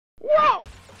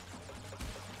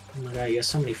Oh my god, you got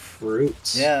so many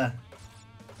fruits. Yeah.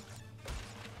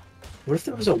 What if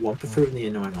there was a Wumpa fruit in the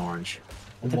annoying orange?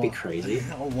 Wouldn't that be crazy? A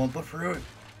Wumpa fruit?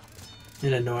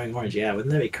 An annoying orange, yeah,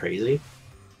 wouldn't that be crazy?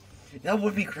 That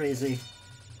would be crazy.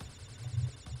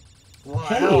 Well,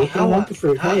 Hey, Wumpa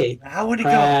fruit, hey. How would it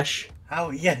Crash.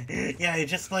 go? Yeah, it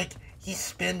just like, he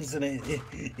spins and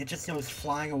it just goes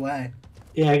flying away.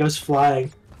 Yeah, it goes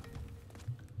flying.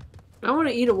 I want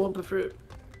to eat a Wumpa fruit.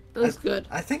 That's good.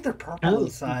 I think they're purple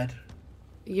inside.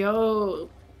 Yo.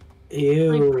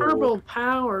 Ew. My purple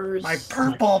powers. My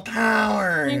purple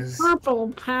powers. My purple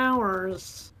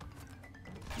powers.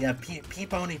 Yeah,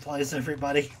 Pony plays,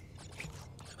 everybody.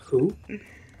 Who?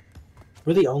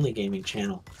 We're the only gaming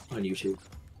channel on YouTube.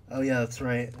 Oh yeah, that's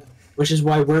right. Which is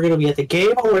why we're gonna be at the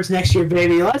Game Awards next year,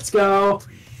 baby. Let's go!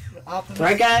 Optimus,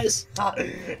 Right, guys?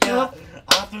 Yeah,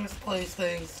 Optimus plays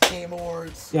things. Game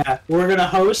Awards. Yeah, we're gonna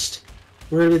host.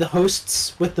 We're gonna be the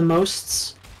hosts with the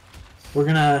mosts. We're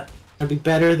gonna be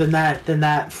better than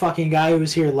that fucking guy who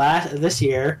was here this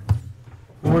year.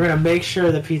 And we're gonna make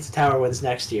sure the Pizza Tower wins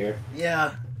next year.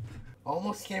 Yeah.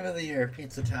 Almost Game of the Year,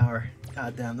 Pizza Tower.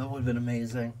 God damn, that would have been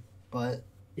amazing. But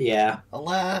Yeah.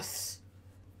 alas,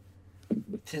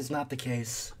 'tis not the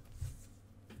case.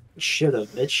 It should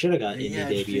have got indie Yeah,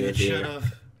 debut it of the should year.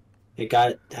 have. It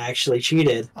got actually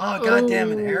cheated. Oh god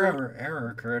damn, an error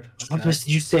occurred. Okay. Optimus,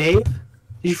 did you save? Did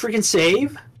you freaking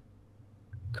save?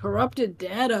 Corrupted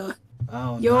data.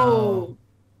 Oh Yo. no.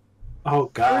 Oh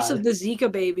god. Curse of the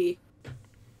Zika baby.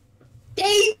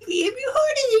 Davey, have you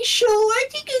heard of this show? I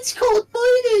think it's called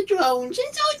Murder Drones.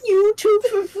 It's on YouTube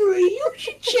for free. You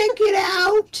should check it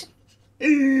out.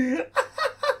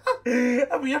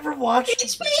 Have we ever watched?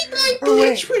 It's made by Oh, wait.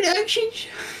 Bleach Productions.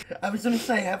 I was gonna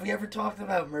say, have we ever talked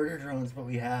about Murder Drones? But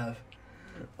we have.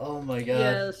 Oh my god.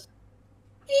 Yes.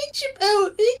 It's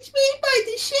made by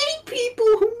the same people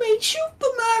who made Super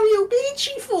Mario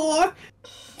 64.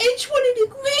 It's one of the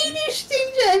greatest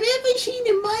things I've ever seen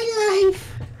in my life.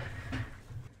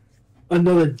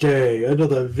 Another day,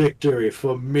 another victory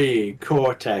for me,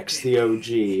 Cortex the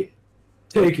OG.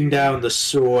 Taking down the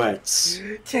sweats.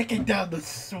 Taking down the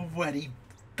sweaty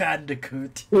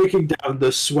Bandicoot. Taking down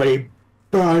the sweaty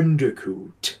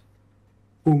Bandicoot.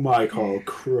 Whom I call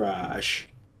Crash.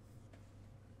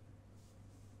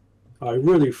 I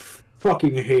really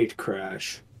fucking hate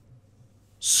Crash.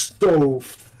 So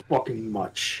fucking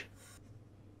much.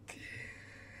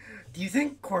 Do you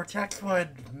think Cortex would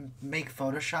make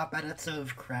Photoshop edits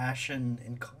of Crash in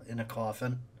a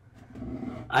coffin?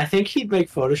 I think he'd make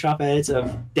Photoshop edits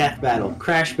of Death Battle,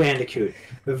 Crash Bandicoot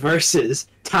versus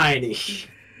Tiny.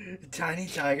 Tiny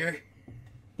Tiger?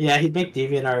 Yeah, he'd make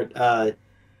DeviantArt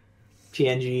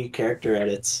PNG character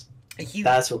edits.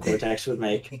 That's what Cortex would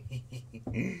make.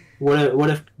 What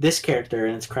if this character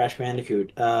and it's Crash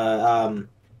Bandicoot?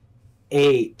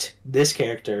 8 this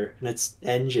character and it's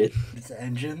Engine. It's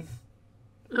Engine?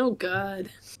 Oh god.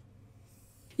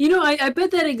 You know, I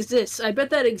bet that exists. I bet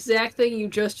that exact thing you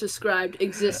just described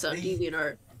exists on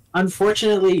DeviantArt.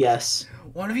 Unfortunately, yes.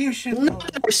 One of you should.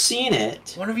 I've never seen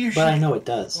it. One of you should. But I know it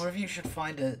does. One of you should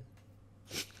find it.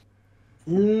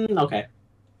 Okay.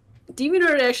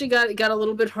 DeviantArt actually got a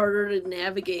little bit harder to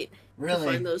navigate. Really?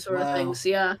 To find those sort of Wow. things.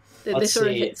 Yeah, they Let's sort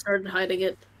see. of started hiding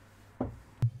it.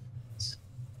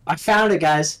 I found it,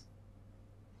 guys.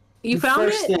 You The found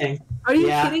first it? thing. Are you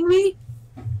Yeah. kidding me?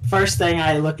 First thing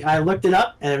I looked it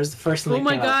up, and it was the first thing. Oh that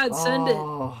my came up. god, send it.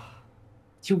 Oh.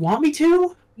 Do you want me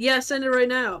to? Yeah, send it right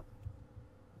now.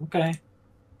 Okay.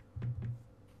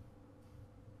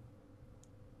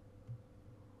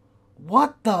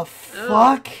 What the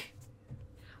fuck?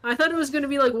 I thought it was going to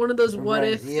be like one of those what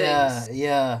if Yeah, things.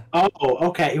 yeah. Oh,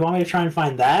 okay. You want me to try and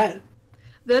find that?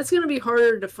 That's going to be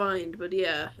harder to find, but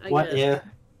yeah. I What guess. if?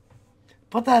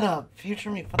 Put that up. Future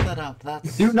me, put that up.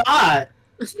 That's. Do not.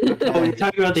 Oh, you're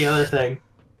talking about the other thing.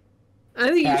 I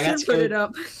think Yeah, you that's should put good. it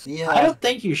up. Yeah. I don't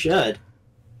think you should.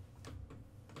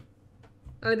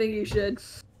 I think you should.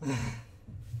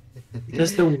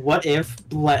 Does the what if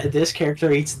this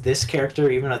character eats this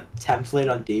character even a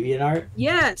template on DeviantArt?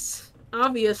 Yes,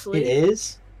 obviously. It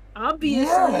is? Obviously.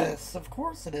 Yes, of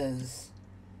course it is.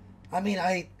 I mean,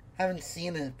 I haven't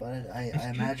seen it, but I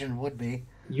imagine it would be.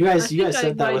 You guys think I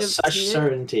said that might with have such seen it.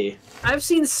 certainty. I've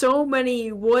seen so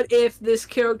many what if this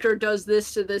character does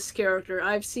this to this character.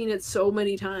 I've seen it so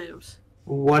many times.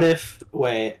 What if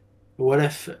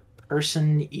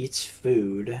person eats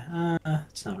food?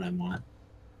 That's not what I want.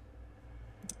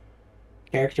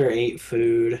 Character ate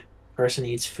food. Person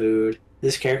eats food.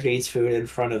 This character eats food in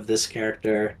front of this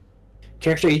character.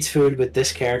 Character eats food with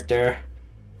this character.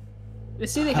 I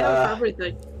see they have it for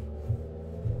everything.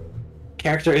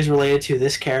 Character is related to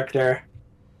this character.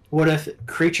 What if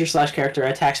creature slash character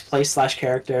attacks place slash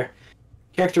character?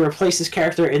 Character replaces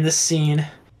character in this scene.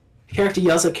 Character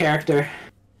yells at character.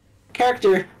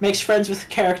 Character makes friends with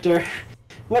character.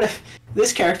 What if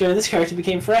this character and this character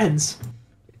became friends?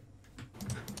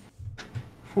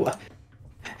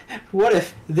 What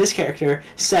if this character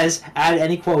says add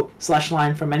any quote slash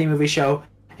line from any movie, show,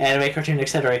 anime, cartoon,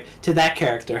 etc. to that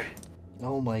character?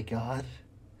 Oh my god.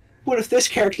 What if this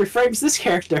character frames this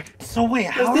character? So wait,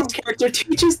 What if this character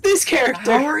teaches this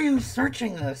character? How are you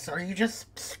searching this? Are you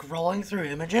just scrolling through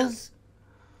images?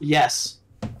 Yes.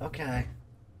 Okay.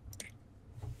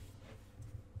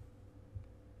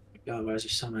 God, why is there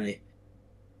so many?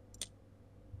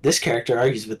 This character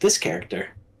argues with this character.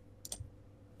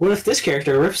 What if this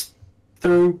character rips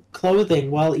through clothing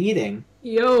while eating?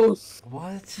 Yo.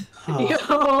 What?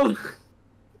 Yo.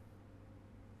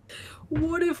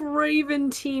 What if Raven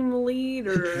Team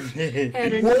Leader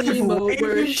had an What if emo where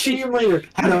Raven she Team Leader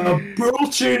had a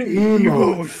built-in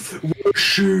emo where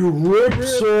she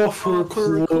rips off her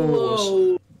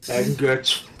clothes and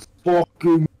gets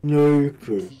fucking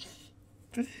naked?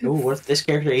 Oh, what if this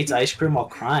character eats ice cream while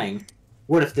crying?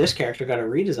 What if this character got a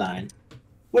redesign?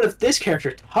 What if this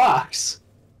character talks?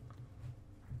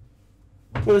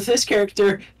 What if this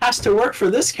character has to work for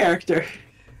this character?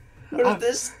 What if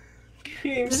this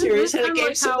game series had a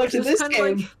game similar to this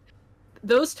game? like,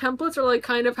 those templates are like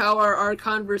kind of how our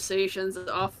conversations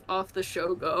off the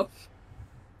show go.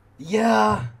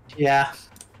 Yeah. Yeah.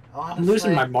 Honestly, I'm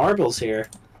losing my marbles here.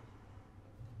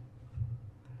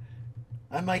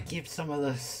 I might keep some of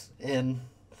this in.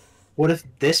 What if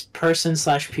this person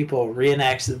slash people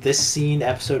reenacts this scene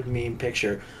episode meme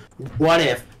picture? What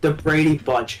if the Brady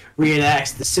Bunch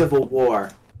reenacts the Civil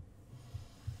War?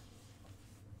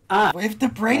 If the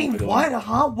Brady what?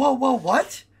 Huh? Whoa,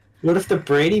 what? What if the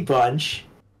Brady Bunch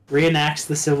reenacts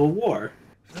the Civil War?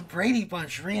 The Brady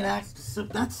Bunch reenacts the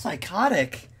that's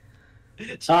psychotic.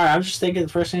 Sorry, I'm just thinking the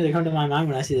first thing that comes to my mind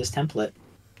when I see this template.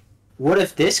 What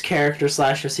if this character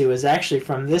slash OC was actually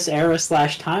from this era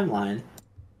slash timeline?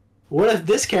 What if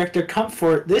this character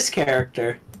comfort this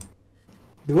character?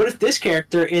 What if this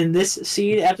character in this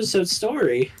scene episode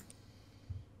story?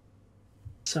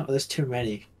 So there's too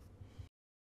many.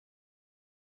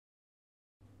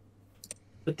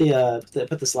 Put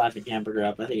this laughing hamburger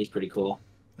up. I think he's pretty cool.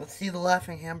 Let's see the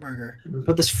laughing hamburger.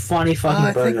 Put this funny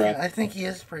fucking burger up. I think he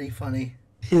is pretty funny.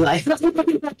 He's like,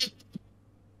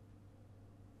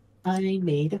 I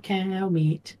made of cow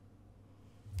meat.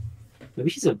 Maybe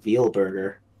he's a veal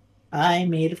burger. I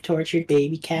made of tortured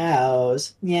baby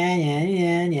cows.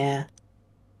 Yeah.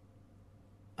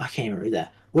 I can't even read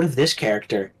that. What if this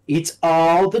character eats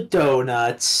all the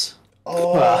donuts?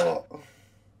 Oh.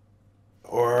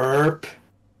 Orp.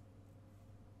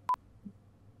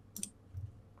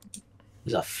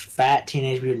 There's a fat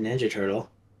Teenage Mutant Ninja Turtle.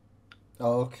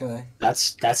 Oh, okay.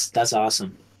 That's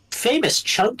awesome. Famous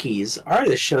Chunkies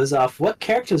artist shows off what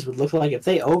characters would look like if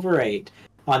they overate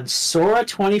on Sora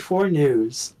 24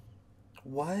 News.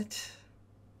 What?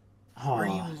 Oh, are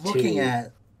you looking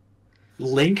at?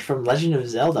 Link from Legend of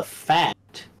Zelda fat.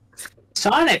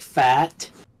 Sonic fat.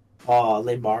 Oh,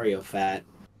 Mario fat.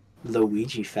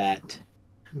 Luigi fat.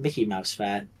 Mickey Mouse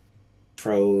fat.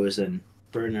 Frozen.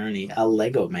 Burn Ernie. A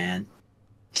Lego Man.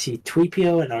 See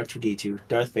Tweepio and R2D2.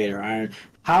 Darth Vader. Iron.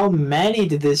 How many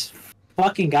did this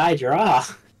fucking guy draw?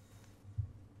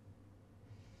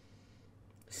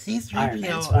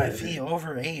 C-3PO, if he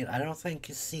overate, I don't think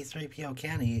C-3PO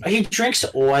can eat. He drinks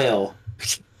oil.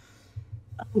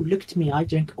 Oh, look at me, I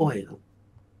drink oil.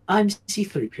 I'm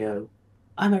C-3PO.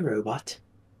 I'm a robot.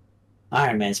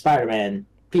 Iron Man, Spider-Man,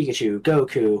 Pikachu,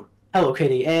 Goku, Hello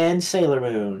Kitty, and Sailor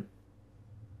Moon.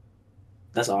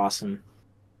 That's awesome.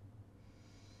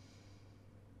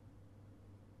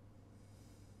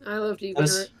 I love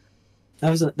DeviantArt.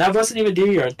 That wasn't even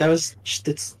DeviantArt. That was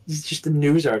it's just a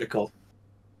news article.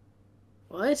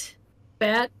 What?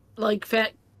 Fat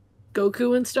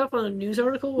Goku and stuff on a news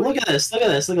article? Look at this.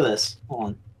 Hold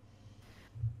on.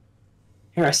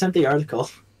 Here, I sent the article.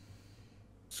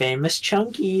 Famous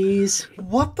Chunkies.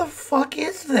 What the fuck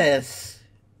is this?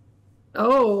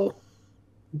 Oh.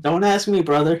 Don't ask me,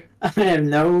 brother. I have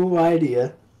no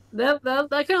idea. That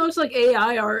kind of looks like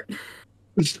AI art.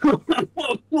 Doesn't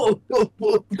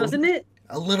it?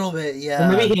 A little bit, yeah.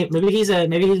 Well, maybe he's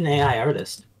an AI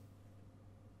artist.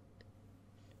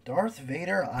 Darth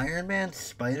Vader, Iron Man,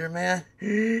 Spider-Man.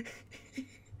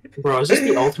 Bro, is this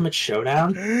the ultimate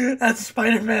showdown? That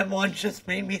Spider-Man one just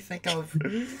made me think of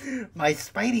my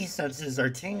spidey senses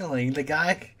are tingling. The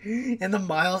guy in the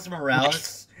Miles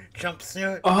Morales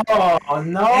jumpsuit. Oh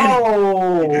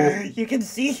no! And you can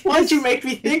see. Why'd you make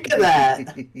me think of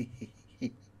that?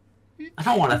 I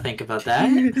don't want to think about that.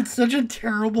 It's such a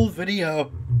terrible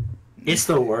video. It's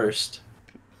the worst.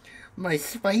 My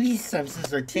spidey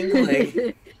senses are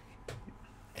tingling.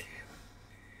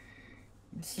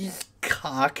 She's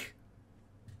cock.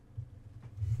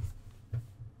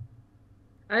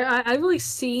 I've like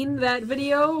seen that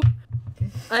video.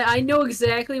 I know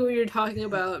exactly what you're talking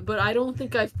about, but I don't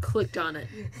think I've clicked on it.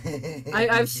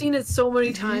 I've seen it so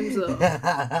many times though.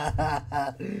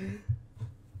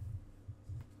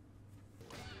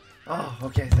 Oh,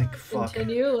 okay. Fuck.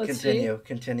 Continue. Let's see.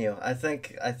 Continue. I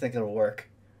think it'll work.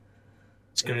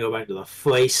 It's gonna go back to the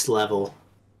face level.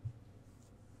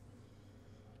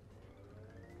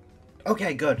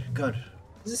 Okay, good.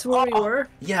 Is this where we were?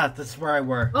 Yeah, this is where I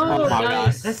were. Oh, my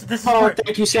nice. This is Oh, where,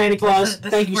 thank you, Santa Claus.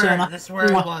 Thank you, Santa. This is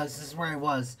where I was. This is where I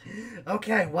was.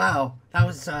 Okay, wow. That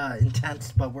was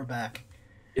intense, but we're back.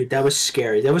 Dude, that was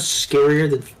scary. That was scarier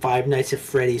than Five Nights at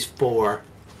Freddy's 4.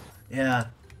 Yeah.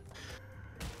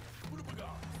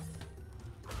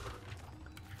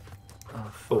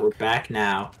 Oh, But we're back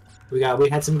now. We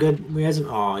had some.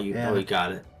 Oh, you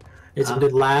got it. We had some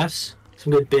good laughs,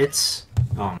 some good bits.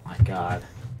 Oh my god.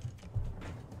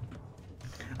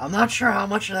 I'm not sure how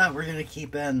much of that we're gonna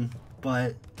keep in,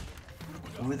 but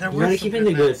there We're gonna keep in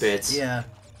the good bits. Yeah.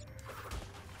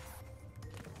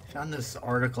 Found this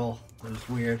article. It was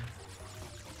weird.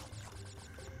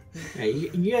 Yeah,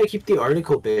 you gotta keep the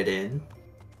article bit in.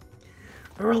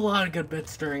 There were a lot of good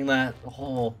bits during that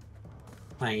whole.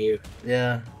 Thank you.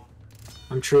 Yeah.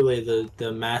 I'm truly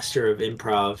the master of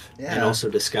improv and Yeah. also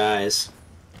disguise.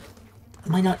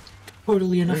 Am I not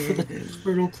totally enough for the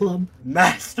Turtle Club?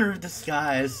 Master of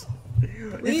Disguise.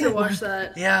 We need to watch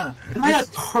that. Yeah. Am I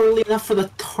not totally enough for the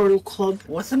Turtle Club?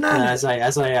 Wasn't that? As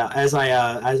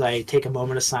I take a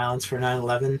moment of silence for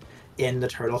 9/11 in the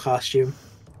turtle costume.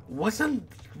 Wasn't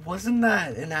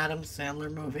that an Adam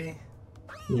Sandler movie?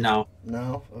 No,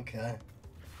 No. Okay.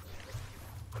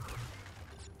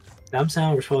 Adam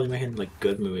Sandler was probably making like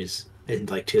good movies in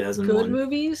like 2001. Good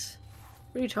movies?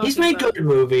 What are you talking He's made about? good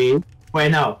movies.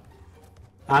 Wait, no,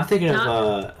 I'm thinking Not-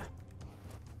 of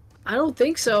I don't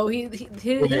think so.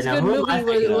 His now, good who am I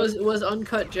movie thinking of? was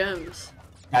Uncut Gems.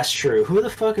 That's true. Who the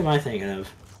fuck am I thinking of?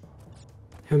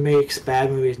 Who makes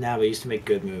bad movies now but used to make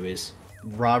good movies?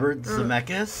 Robert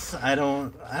Zemeckis? I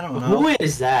don't know. Who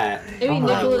is that? Maybe I don't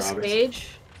know Nicolas Robert. Cage.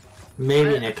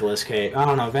 Maybe Nicolas Cage. I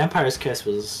don't know. Vampire's Kiss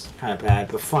was kind of bad,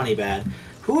 but funny bad.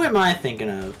 Who am I thinking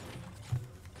of?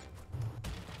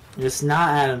 It's not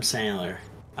Adam Sandler.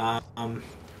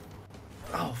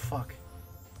 Oh fuck.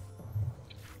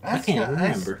 I can't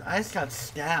remember. I just got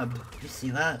stabbed. You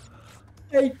see that?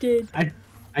 I did.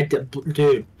 I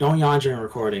dude, don't yawn during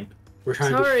recording. We're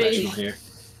trying to be Sorry. professional here.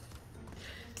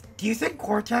 Do you think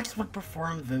Cortex would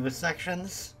perform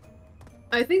vivisections?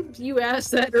 I think you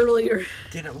asked that earlier.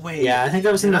 Did it? Wait. Yeah, I think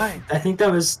that was in did the. I think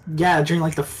that was during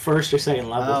like the first or second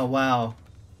level. Oh wow.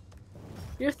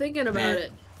 You're thinking about Man.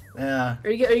 it. Yeah. Are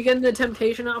you getting the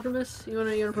Temptation Optimus? You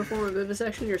wanna perform a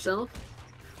vivisection yourself?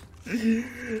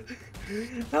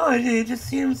 No, it just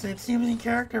seems in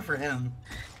character for him.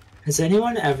 Has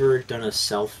anyone ever done a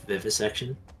self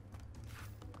vivisection?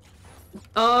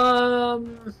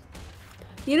 Actually,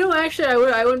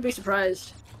 I wouldn't be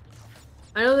surprised.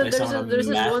 I know that Based on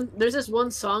there's this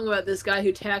one song about this guy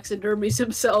who taxidermies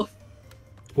himself.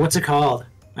 What's it called?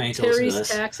 I need to listen to Terry's this.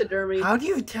 taxidermy. How do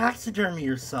you taxidermy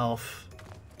yourself?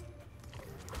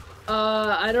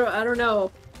 I don't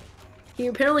know.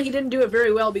 Apparently he didn't do it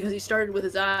very well because he started with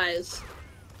his eyes.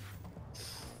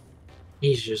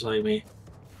 He's just like me.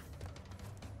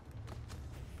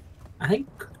 I think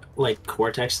like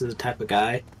Cortex is the type of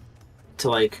guy to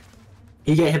like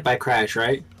he'd get hit by Crash,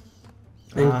 right?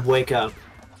 Then he'd wake up,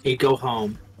 he'd go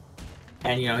home,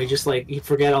 and he just like he'd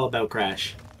forget all about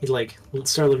Crash. He'd like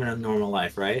start living a normal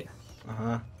life, right?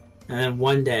 Uh-huh. And then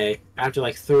one day, after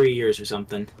like 3 years or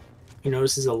something, he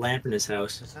notices a lamp in his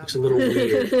house. Looks a little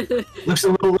weird. looks a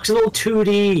little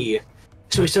 2D.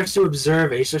 So he starts to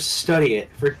observe it. He starts to study it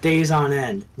for days on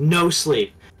end. No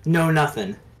sleep. No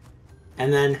nothing.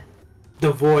 And then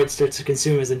the void starts to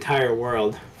consume his entire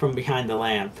world from behind the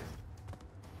lamp.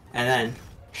 And then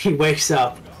he wakes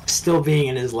up, still being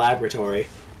in his laboratory,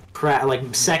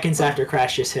 like seconds after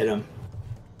Crash just hit him.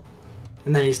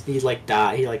 And then he's like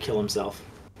die. He like kill himself.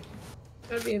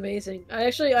 That'd be amazing. I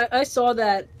saw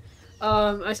that.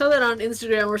 I saw that on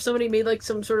Instagram where somebody made like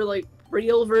some sort of like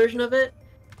real version of it.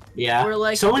 Yeah. Where,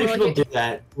 like, so many where, people like, do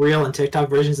that. Real and TikTok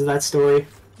versions of that story.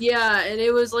 Yeah, and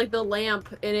it was like the lamp,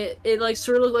 and it like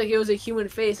sort of looked like it was a human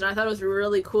face, and I thought it was a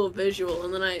really cool visual.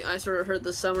 And then I sort of heard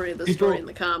the summary of the story in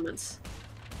the comments.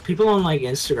 People on like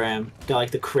Instagram got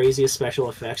like the craziest special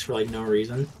effects for like no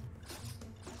reason.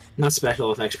 Not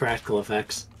special effects, practical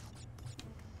effects.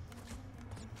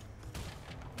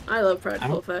 I love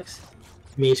practical effects.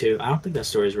 Me too. I don't think that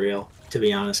story's real, to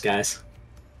be honest, guys.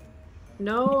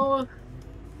 No.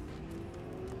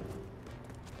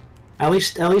 At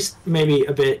least maybe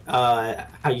a bit, how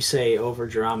you say, over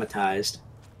dramatized.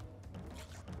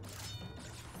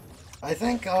 I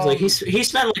think Like he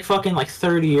spent like fucking like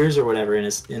 30 years or whatever in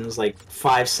his like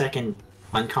 5-second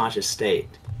unconscious state.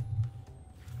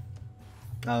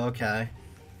 Oh, okay.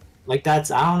 Like that's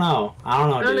I don't know, I don't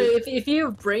know. dude. If you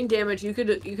have brain damage, you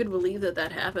could believe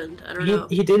that happened. I don't know.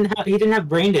 He didn't have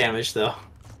brain damage though.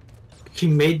 He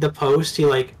made the post.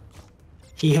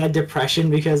 He had depression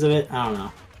because of it. I don't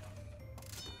know.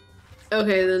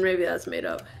 Okay, then maybe that's made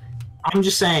up. I'm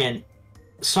just saying.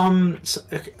 I'm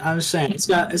just saying it's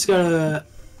got a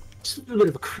bit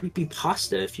of a creepy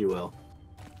pasta, if you will.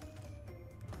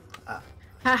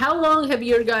 How long have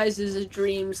your guys'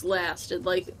 dreams lasted?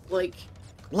 Like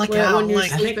how when you're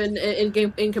like sleeping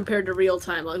in compared to real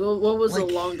time? Like what was the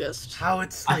Like, longest? how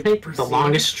it's I like think perceived? the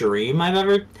longest dream I've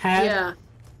ever had. Yeah.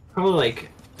 Probably like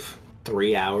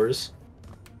 3 hours.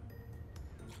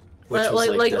 Which But, was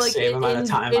like the same amount of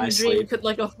time I dream sleep. could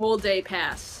like a whole day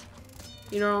pass.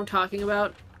 You know what I'm talking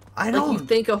about? I Like don't you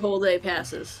think a whole day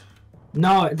passes.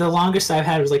 No, the longest I've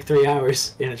had was like 3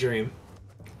 hours in a dream.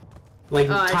 Like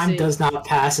Oh, I time see. does not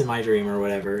pass in my dream or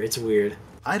whatever. It's weird.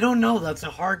 I don't know. That's a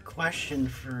hard question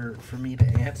for me to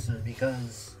answer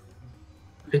because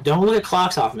Don't look at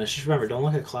clocks, Optimus. Just remember, don't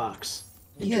look at clocks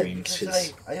in yeah, dreams.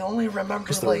 because I only remember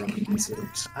Because they're like wrong.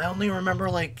 I only remember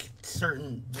like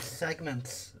certain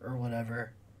segments or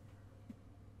whatever.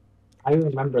 I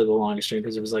remember the longest dream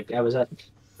because it was like I was at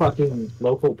fucking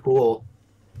local pool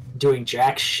doing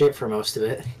jack shit for most of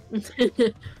it.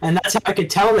 And that's how I could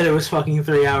tell that it was fucking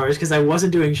 3 hours because I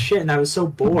wasn't doing shit and I was so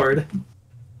bored.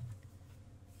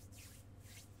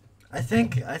 I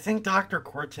think Dr.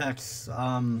 Cortex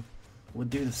would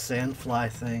do the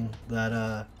sandfly thing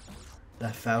that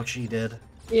Fauci did.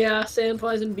 Yeah,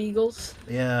 sandflies and beagles.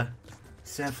 Yeah.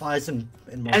 Sandflies and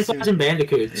And flies and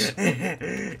bandicoots.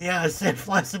 yeah,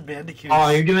 sandflies and bandicoots. Oh,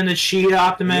 you're doing the cheat,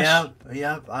 Optimus?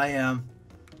 Yep, I am.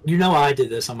 You know I did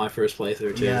this on my first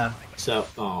playthrough too. Yeah. So,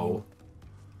 oh.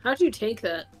 How'd you take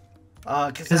that?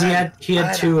 Because he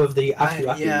had two of the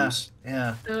Akurakus.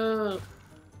 Yeah. Oh.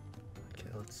 Okay,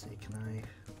 let's see, can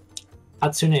I...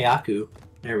 Hatsune Aku.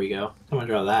 There we go. Someone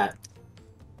draw that.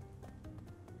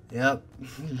 Yep.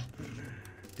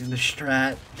 Do the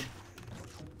strat.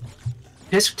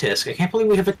 Tisk Tisk. I can't believe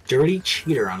we have a dirty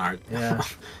cheater on our Yeah.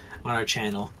 on our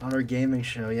channel. On our gaming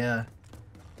show, yeah.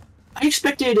 I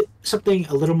expected something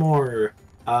a little more,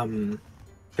 how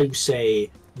you say,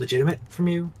 legitimate from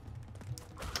you.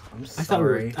 I'm I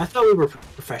sorry. thought we were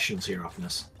professionals here,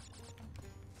 Optimus.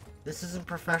 This isn't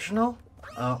professional?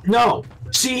 Oh. No!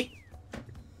 See?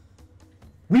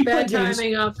 We play Bad games.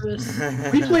 timing, Optimus.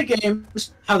 We play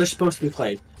games how they're supposed to be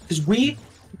played. Because we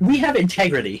have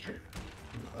integrity.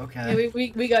 Okay.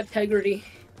 Yeah, we got integrity.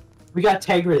 We got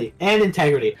integrity and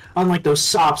integrity. Unlike those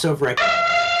sops over at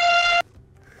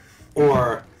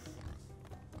or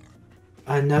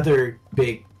another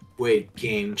big wig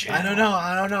game channel.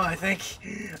 I don't know. I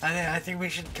think we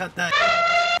should cut that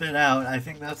bit out. I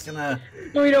think that's gonna...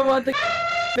 We don't want the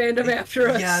fandom after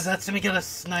us. Yeah, that's gonna get us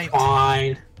sniped.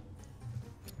 Fine.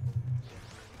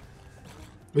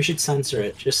 We should censor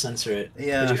it. Just censor it.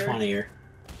 Yeah. It'd be funnier.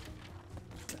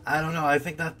 I don't know. I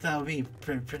think that would be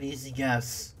pretty easy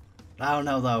guess. I don't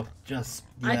know though. Just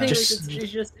yeah. I think Just- we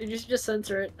should just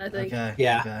censor it. I think. Okay.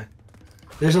 Yeah. Okay.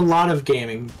 There's a lot of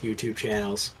gaming YouTube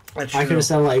channels. That's I could true. have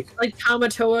said like Like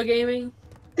Tamatoa Gaming.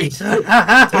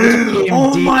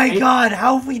 Oh my AMD. god!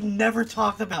 How have we never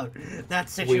talked about that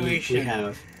we situation?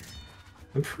 have.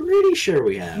 I'm pretty sure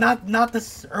we have. Not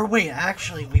this. Or wait,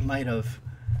 actually, we might have.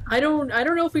 I don't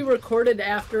know if we recorded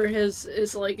after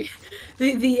his like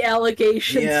the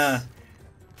allegations. Yeah.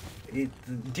 The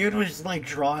dude was like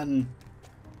drawing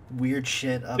weird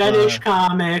shit of Fetish a,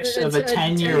 comics of a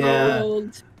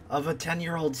 10-year-old. Yeah. of a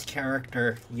 10-year-old's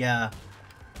character. Yeah.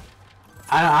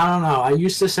 I don't know. I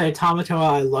used to say Tamatoa,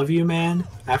 I love you, man,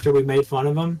 after we made fun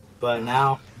of him, but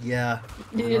now Yeah.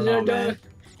 You know, man.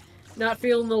 Not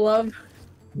feeling the love.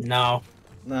 no.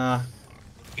 Nah.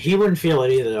 He wouldn't feel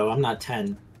it either, though. I'm not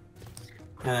 10.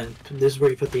 And this is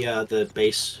where you put the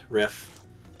bass riff.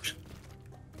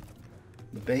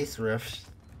 The bass riff,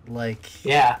 like.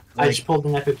 Yeah, I Like- just pulled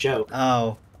an epic joke.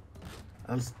 Oh.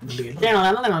 I was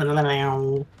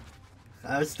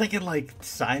thinking like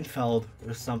Seinfeld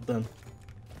or something.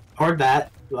 Or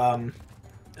that. Oh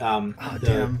the-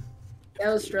 damn.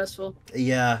 That was stressful.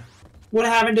 Yeah. What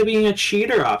happened to being a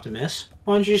cheater, Optimus?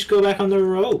 Why don't you just go back on the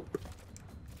rope?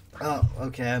 Oh,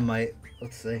 okay, I might.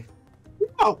 Let's see.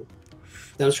 Oh.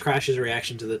 That was Crash's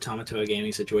reaction to the Tamatoa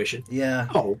gaming situation. Yeah.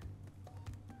 Oh.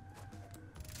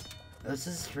 This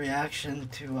is his reaction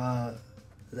to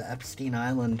the Epstein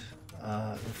Island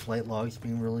flight logs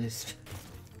being released.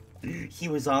 He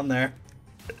was on there.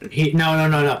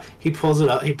 No. He pulls it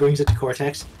up. He brings it to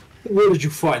Cortex. Where did you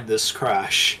find this,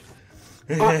 Crash?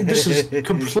 This is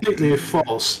completely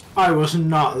false. I was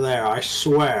not there, I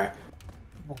swear.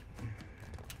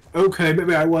 Okay,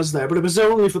 maybe I was there, but it was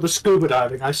only for the scuba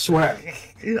diving, I swear.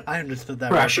 I understood that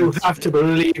Crash, reference. you have to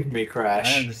believe me,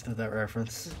 Crash. I understood that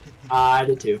reference. I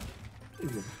did too.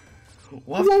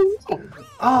 What?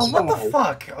 Oh, what the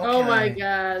fuck? Okay. Oh my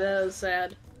god, that was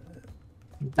sad.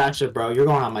 That's it, bro. You're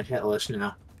going on my hit list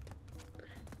now.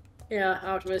 Yeah,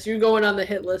 Optimus, you're going on the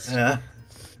hit list. Yeah.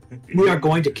 We are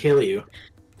going to kill you.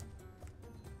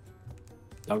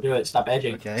 Don't do it. Stop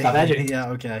edging. Okay. Stop edging. Yeah,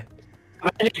 okay.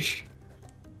 Stop edging.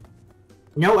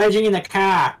 No edging in the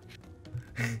car.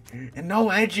 And no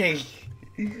edging.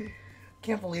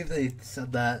 Can't believe they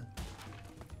said that.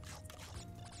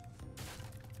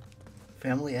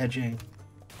 Family edging.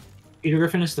 Peter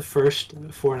Griffin is the first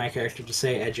Fortnite character to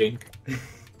say edging.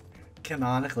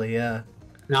 Canonically, yeah.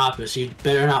 No, Optimus, you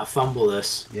better not fumble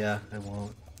this. Yeah, I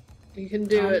won't. You can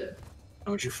do it.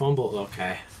 Don't you fumble?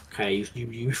 Okay. Okay,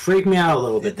 you freak me out a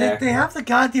little bit there. They have the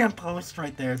goddamn post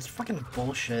right there. It's fucking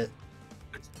bullshit.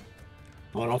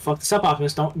 Oh, don't fuck this up,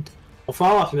 Optimus. Don't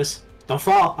fall, Optimus. Don't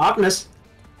fall, Optimus.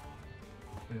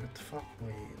 Wait, what the fuck? Wait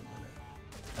a minute.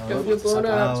 Oh, Don't get blown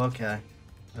up. Oh, okay.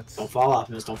 That's... Don't fall,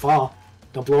 Optimus. Don't fall.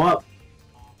 Don't blow up.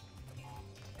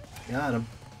 Got him.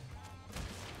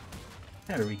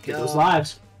 There we Get go. those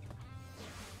lives.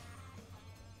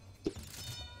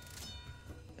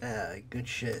 Yeah, good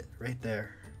shit. Right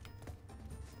there.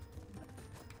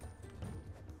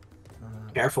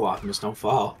 Careful, Optimus. Don't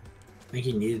fall. I think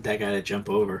he needed that guy to jump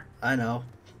over. I know.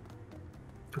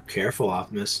 Be careful,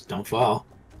 Optimus. Don't fall.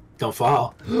 Don't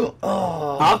fall.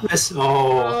 Oh. Optimus! Oh.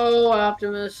 Oh,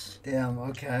 Optimus. Damn,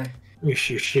 okay. Your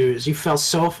shoes. You fell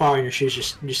so far and your shoes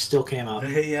just still came out.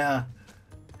 Yeah.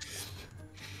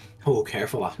 Oh,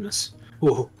 careful, Optimus.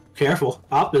 Oh, careful.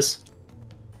 Optimus.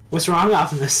 What's wrong,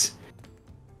 Optimus?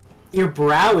 Your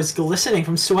brow is glistening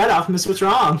from sweat, Optimus. What's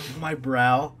wrong? My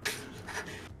brow.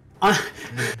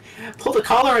 Pull the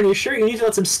collar on your shirt. You need to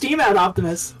let some steam out,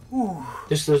 Optimus. Ooh.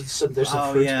 There's some fruits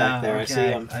back there. Okay. I see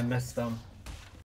them. I missed them.